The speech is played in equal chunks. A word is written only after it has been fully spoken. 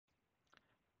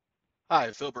Hi,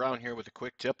 Phil Brown here with a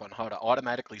quick tip on how to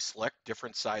automatically select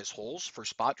different size holes for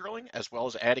spot drilling, as well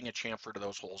as adding a chamfer to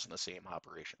those holes in the same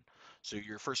operation. So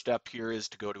your first step here is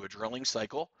to go to a drilling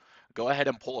cycle. Go ahead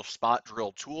and pull a spot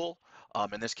drill tool.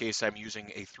 In this case, I'm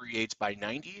using a 3/8 by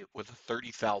 90 with a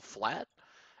 30 thou flat.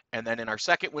 And then in our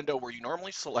second window where you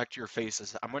normally select your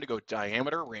faces, I'm going to go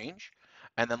diameter range.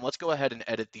 And then let's go ahead and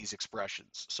edit these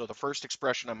expressions. So the first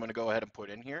expression I'm going to go ahead and put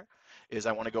in here is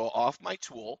I want to go off my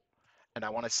tool and I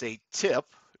want to say tip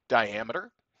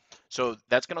diameter. So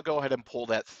that's going to go ahead and pull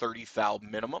that 30 thou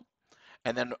minimum.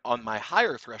 And then on my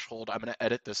higher threshold, I'm going to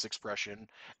edit this expression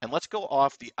and let's go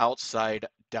off the outside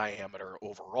diameter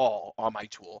overall on my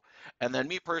tool. And then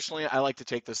me personally, I like to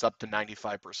take this up to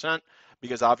 95%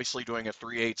 because obviously doing a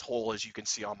 3/8 hole, as you can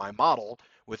see on my model,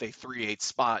 with a 3/8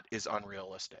 spot is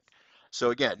unrealistic.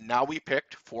 So again, now we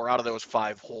picked 4 out of those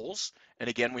 5 holes. And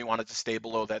again, we wanted to stay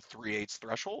below that 3/8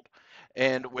 threshold.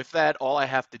 And with that, all I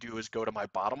have to do is go to my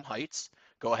bottom heights,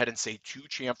 go ahead and say to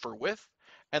chamfer width,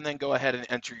 and then go ahead and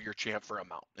enter your chamfer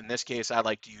amount. In this case, I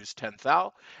like to use 10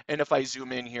 thou. And if I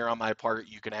zoom in here on my part,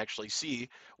 you can actually see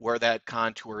where that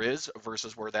contour is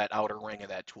versus where that outer ring of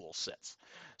that tool sits.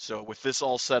 So with this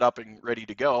all set up and ready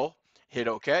to go, hit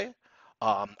OK.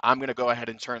 I'm going to go ahead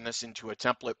and turn this into a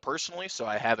template personally so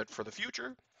I have it for the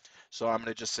future. So I'm going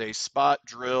to just say spot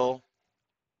drill.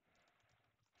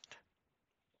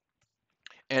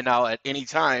 And now at any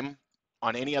time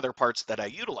on any other parts that I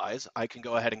utilize, I can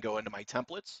go ahead and go into my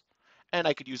templates and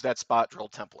I could use that spot drill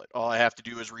template. All I have to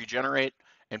do is regenerate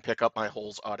and pick up my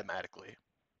holes automatically.